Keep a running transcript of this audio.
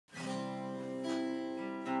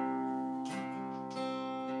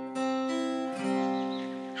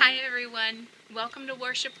Hi everyone, welcome to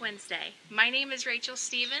Worship Wednesday. My name is Rachel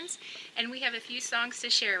Stevens and we have a few songs to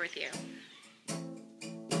share with you.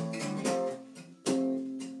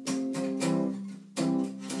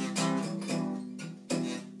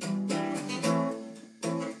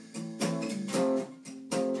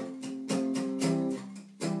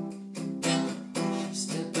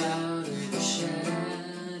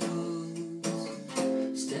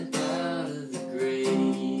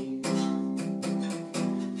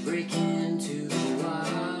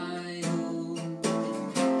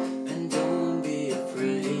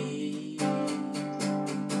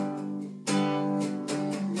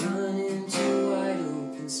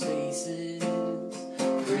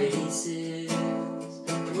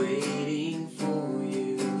 Waiting for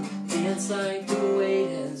you, dance like the weight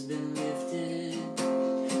has been lifted.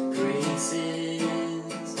 Grace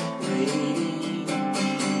is waiting.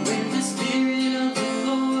 When the Spirit of the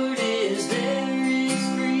Lord is, there is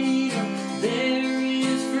freedom. There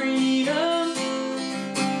is freedom.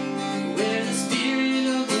 Where the Spirit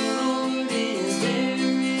of the Lord is,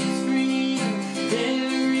 there is freedom.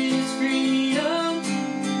 There is freedom.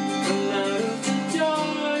 Come out of the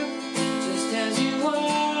dark, just as you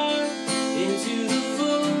are, into the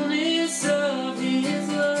fullness of His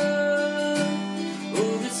love.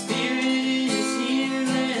 Oh, the Spirit is here,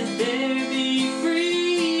 let there be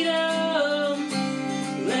freedom.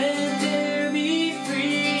 Let there be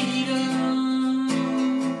freedom.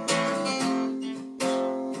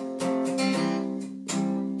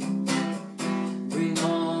 Bring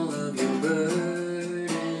all of your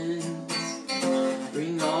burdens,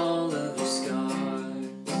 bring all of your scars.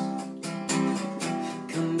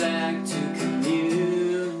 Come back to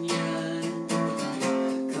communion,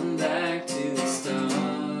 come back to the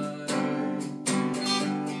start.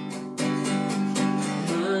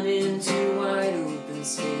 Run into wide open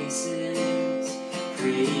spaces,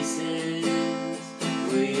 graces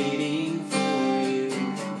waiting for you.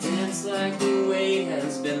 Dance like the weight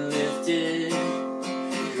has been lifted.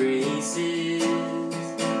 Graces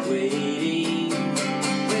waiting.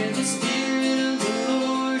 Where the Spirit of the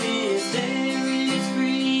Lord is, there is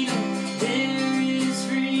freedom. There is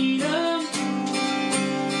freedom.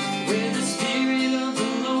 Where the Spirit of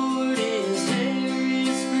the Lord is, there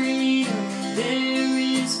is freedom. There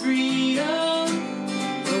is freedom.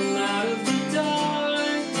 Come out of the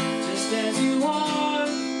dark, just as you are,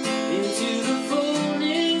 into the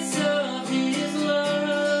fullness of His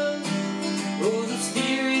love. Oh, the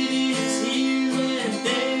Spirit is here, let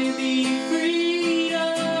there be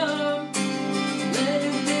freedom.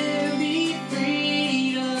 Let there be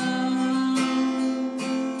freedom.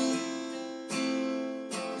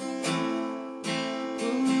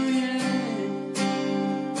 Oh, yeah.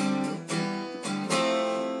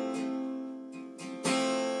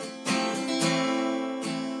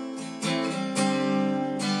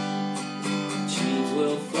 Chains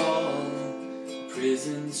will fall,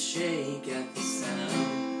 prisons shake at the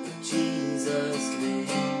sound of Jesus' name.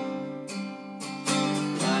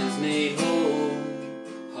 Lives made whole,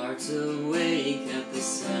 hearts awake at the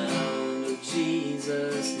sound of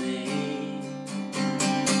Jesus' name.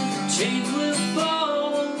 Chains will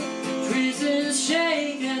fall, prisons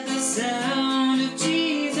shake at the sound of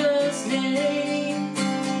Jesus' name.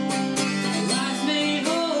 Lives made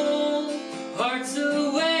whole, hearts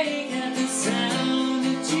awake at the sound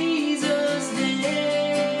of Jesus' name.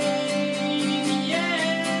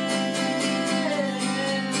 Yeah.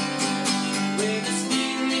 Where the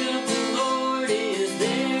Spirit of the Lord is,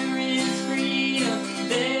 there is freedom.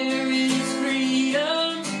 There is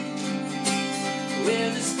freedom. Where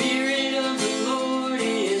the Spirit of the Lord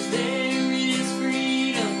is, there is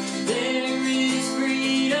freedom. There is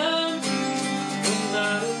freedom. Come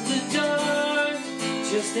out of the dark,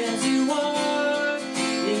 just as you are,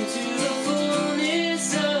 into the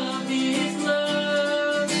fullness of His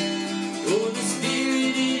love. Oh, the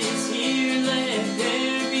Spirit is here, let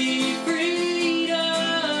there be freedom.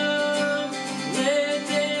 Let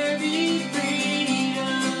there be freedom.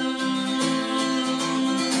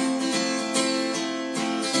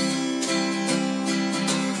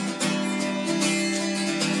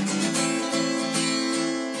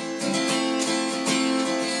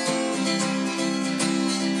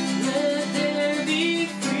 Let there be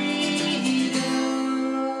freedom.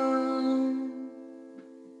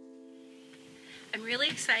 I'm really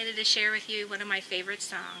excited to share with you one of my favorite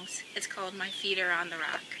songs. It's called My Feet Are on the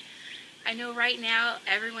Rock. I know right now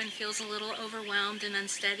everyone feels a little overwhelmed and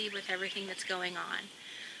unsteady with everything that's going on.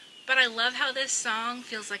 But I love how this song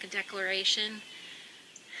feels like a declaration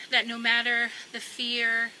that no matter the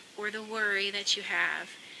fear or the worry that you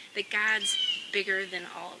have, that God's bigger than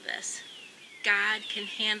all of this. God can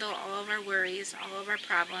handle all of our worries, all of our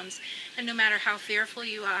problems, and no matter how fearful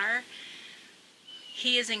you are,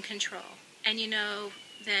 He is in control. And you know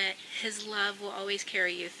that His love will always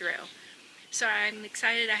carry you through. So I'm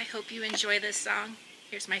excited. I hope you enjoy this song.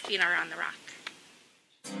 Here's My Feet Are on the Rock.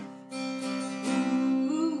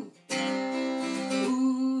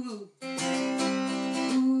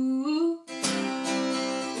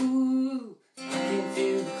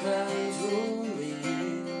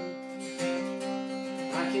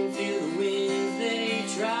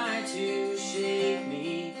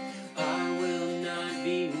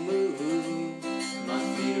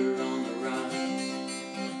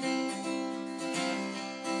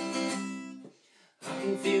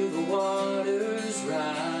 Feel the waters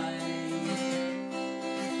rise.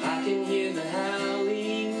 I can hear the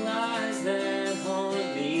howling lies that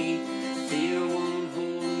haunt me. Fear won't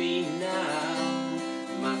hold me now.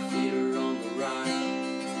 My feet are on the rock.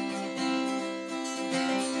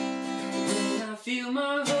 When I feel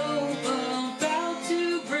my hope about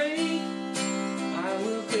to break, I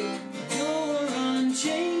will quit your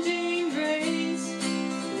unchanging grace.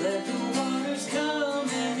 Let the waters come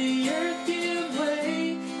and the earth give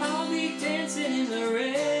way. I'll be dancing in the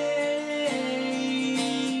rain.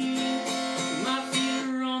 My feet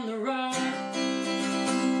are on the rock.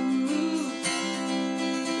 Ooh,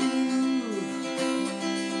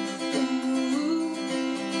 ooh, ooh.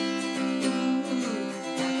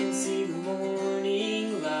 I can see the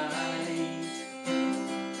morning light.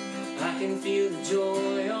 I can feel the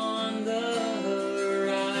joy on the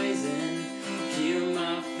horizon. Here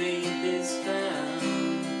my faith is found.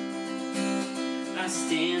 I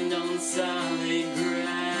stand on solid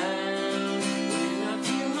ground. When I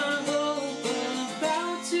feel my hope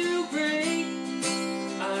about to break,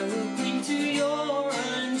 I will cling to your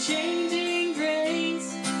unchanging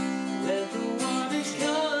grace. Let the waters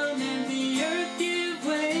come and the earth give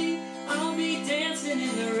way. I'll be dancing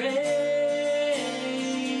in the rain.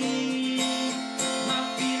 My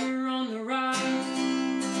feet are on the rock.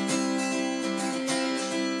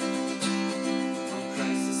 On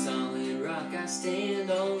Christ the solid rock I stand,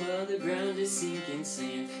 all other ground is sinking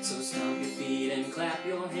sand. So stomp your feet and clap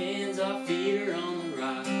your hands, our feet are on the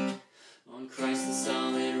rock. On Christ the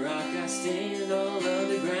solid rock I stand, all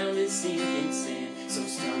other ground is sinking sand. So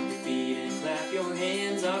stomp your feet and clap your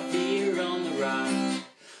hands, our feet are on the rock.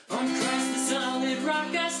 On Christ the solid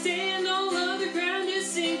rock I stand, all other ground is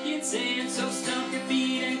sinking sand. So stomp your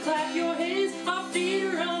feet and clap your hands, our feet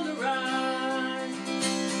are on the rock.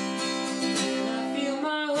 When I feel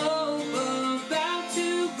my hope about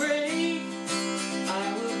to break,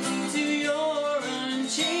 I will cling to your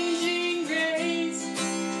unchanging grace.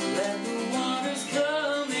 Let the waters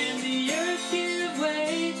come and the earth give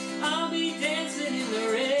way. I'll be dancing in the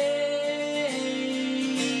rain.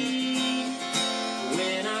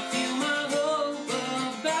 When I feel my hope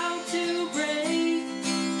about to break,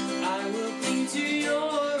 I will cling to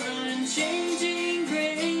your unchanging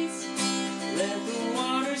grace. Let the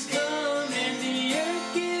waters come and the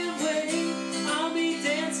earth give way. I'll be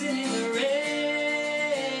dancing in the rain.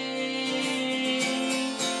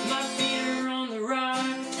 My feet are on the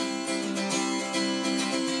rock.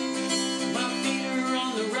 My feet are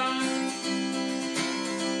on the rock.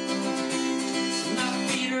 My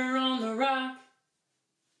feet are on the rock.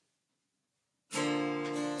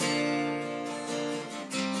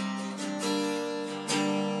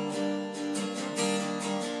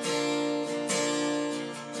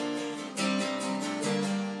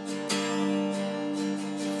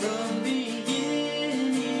 From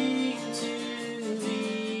beginning to the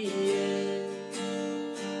end,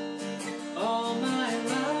 all my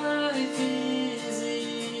life is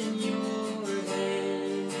in your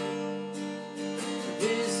hand.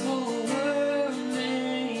 This whole world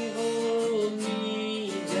may hold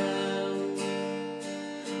me down,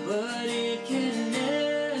 but it can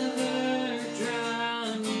never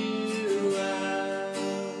drown you out.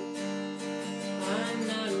 I'm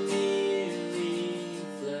not merely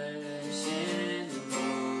flesh and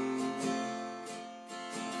bone.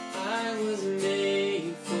 I was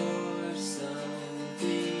made for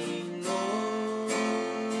something more.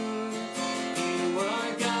 You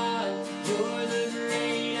are God, you're the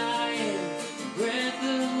great I am. Breath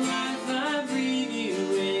of life, I breathe you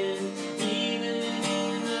in. Even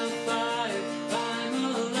in the fire, I'm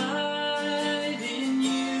alive in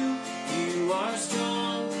you. You are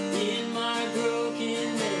strong in my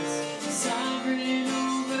brokenness, sovereign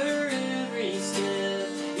over every step.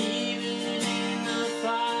 Even in the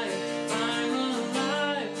fire, I'm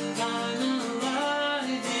alive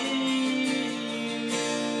in you.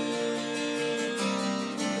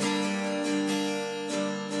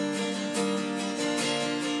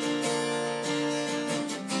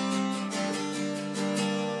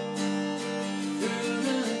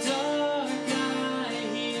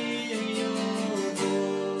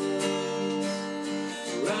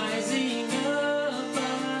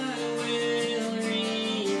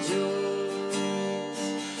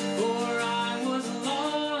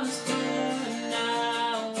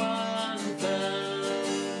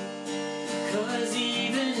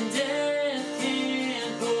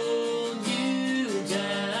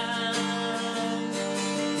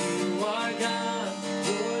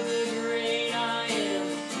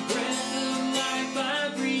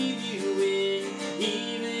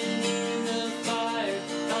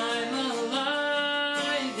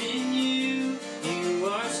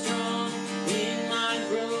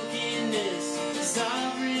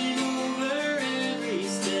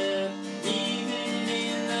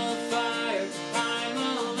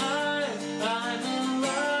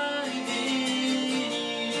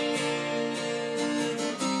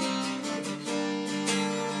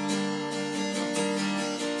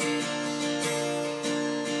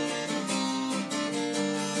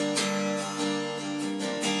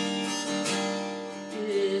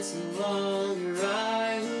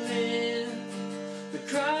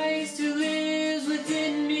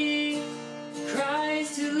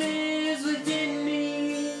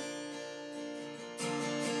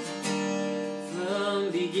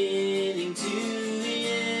 beginning to the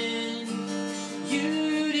end.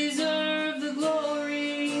 You deserve the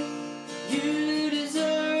glory. You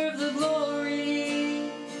deserve the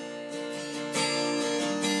glory.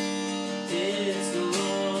 It's no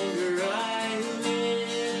longer I who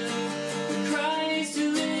live, but Christ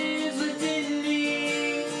who lives within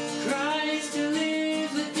me. Christ who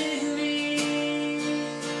lives within me.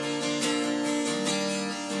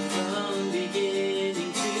 From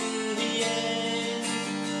beginning to the end,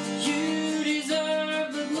 you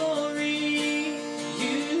deserve the glory.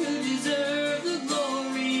 You deserve the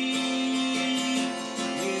glory.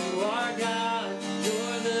 You are God.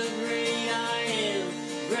 You're the great I am.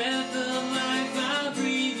 Breath of life, I'll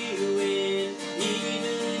breathe you in.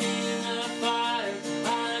 Even in the fire,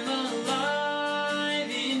 I'm alive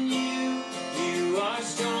in you. You are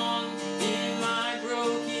strong in my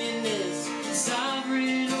brokenness,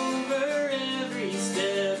 sovereign over every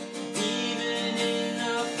step. Even in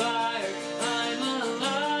the fire, I'm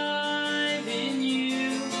alive in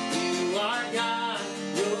you. You are God,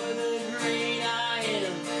 you're the great I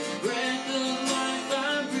am. Breath of life,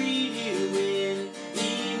 I breathe you in.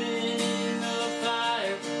 Even in the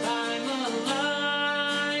fire, I'm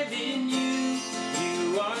alive in you.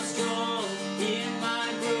 You are strong in my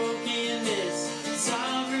brokenness,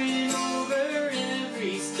 sovereign over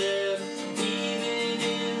every step. Even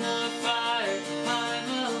in the fire, I'm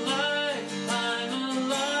alive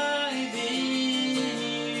in you.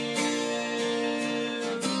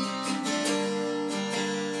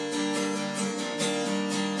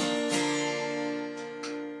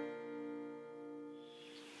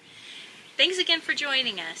 Thanks again for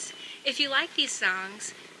joining us. If you like these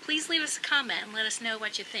songs, please leave us a comment and let us know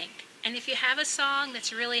what you think. And if you have a song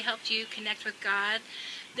that's really helped you connect with God,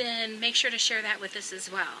 then make sure to share that with us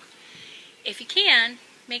as well. If you can,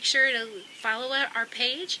 make sure to follow our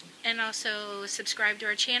page and also subscribe to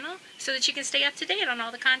our channel so that you can stay up to date on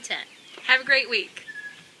all the content. Have a great week.